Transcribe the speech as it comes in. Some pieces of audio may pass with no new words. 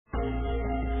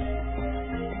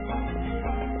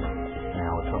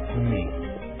me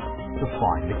to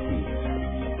find the keys.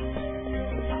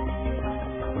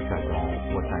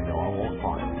 Which I know I won't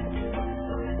find.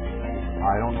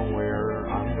 I don't know where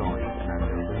I'm going, and I've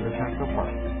never been to Central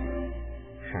Park.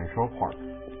 Central Park.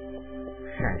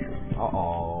 Central.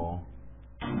 Uh-oh.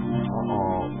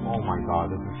 Uh-oh. Oh my god,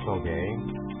 this is so gay.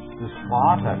 Just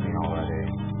laugh at me already.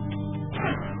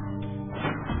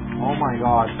 Oh my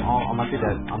god. Oh, I might be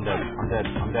dead. I'm dead. I'm dead.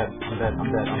 I'm dead. I'm dead.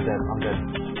 I'm dead. I'm dead. I'm dead.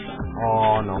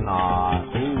 Oh, no, I'm not.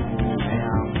 Ooh,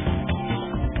 man.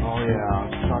 Oh yeah.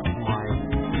 Suck my...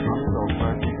 I'm so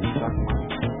fresh. Suck my...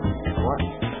 What?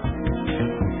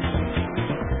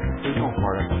 Please don't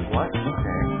fart at me. What?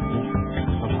 Okay.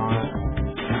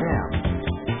 Damn.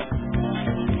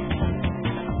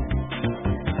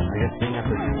 I guess being at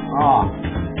this...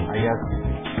 I guess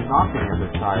not being at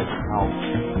this side helps.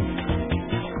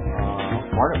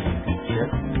 Fart at me. Shit.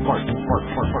 Fart. Fart.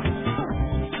 Fart. Fart.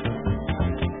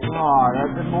 That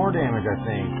did more damage, I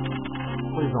think.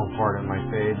 Please don't fart in my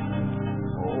face.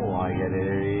 Oh, I get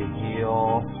a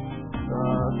heal.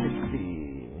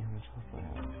 60.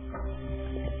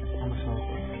 How much health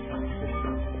do I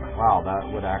have? Wow, that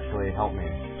would actually help me.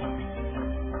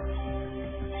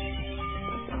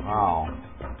 Wow.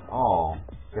 Oh,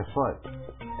 guess what?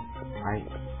 I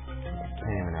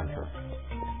can't even enter.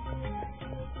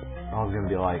 I was gonna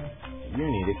be like, you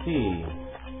need a key.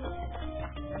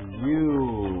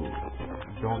 You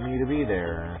don't need to be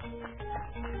there.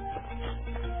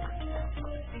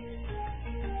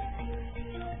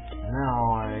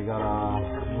 Now I gotta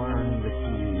learn the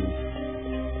keys.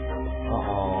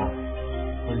 Uh-oh.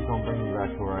 Please don't bring me back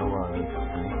to where I was.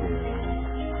 Thank you.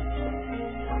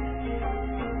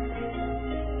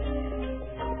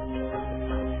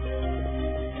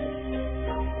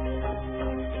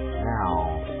 Now,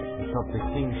 it's up to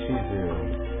King Shizu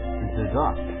to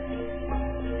deduct.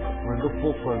 We're the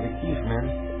full for the keys, man.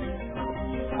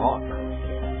 Oh,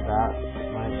 that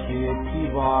might be a key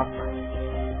box.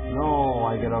 No,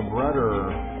 I get a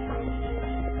breader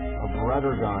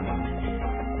gun,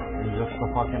 and just the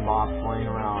fucking box laying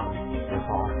around. Just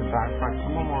off the backpack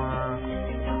some more.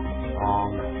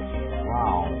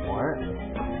 Wow, what?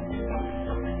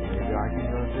 Maybe I can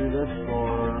go through this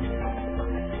door.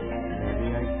 Maybe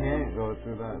I can't go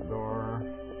through that door.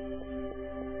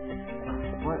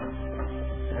 What?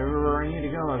 Everywhere I need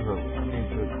to go is I need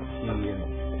the key and...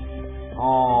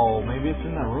 Oh, maybe it's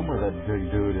in that room where that big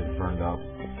dude is burned up.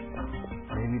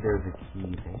 Maybe there's a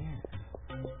key there.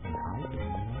 And I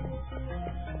didn't know.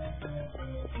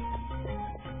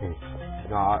 It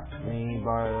got me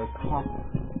by the collar.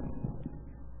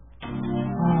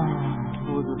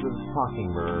 Who is this fucking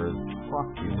bird? Fuck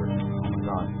you, bird. Oh my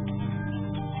god.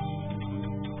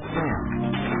 Damn.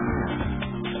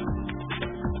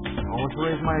 I want to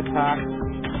raise my attack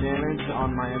damage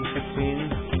on my M16.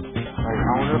 Like,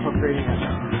 I wonder if upgrading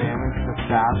damage to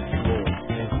stats will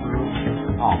improve.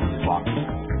 Oh, fuck.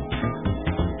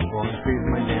 Will increase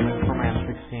my damage for my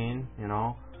M16, you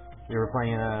know? You were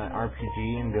playing an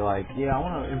RPG and be like, yeah, I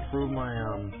want to improve my,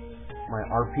 my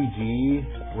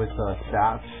RPG with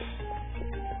stats.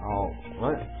 Oh,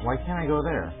 what? Why can't I go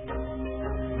there?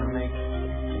 It makes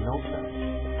no sense.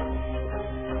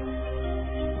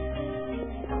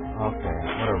 Okay,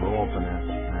 whatever, we'll open it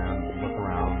and look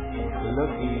around.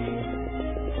 Looky.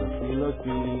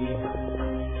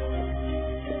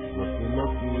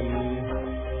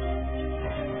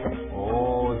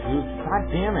 Oh, dude, god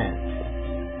damn it.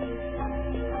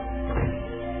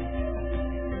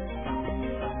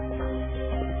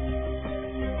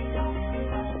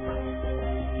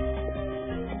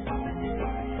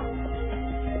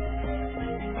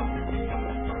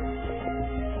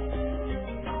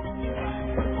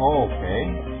 Oh, okay.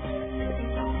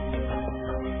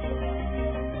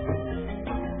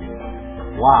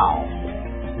 Wow.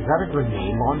 Is that a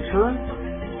grenade launcher?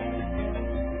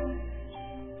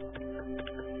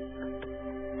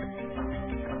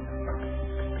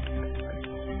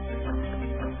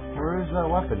 Where is that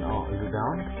weapon? Oh, is it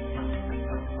down?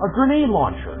 A grenade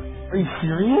launcher! Are you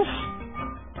serious?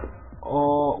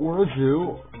 We're a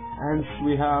zoo, and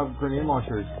we have grenade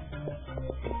launchers.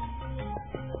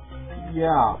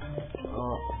 Yeah.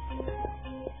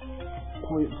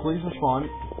 Please respond.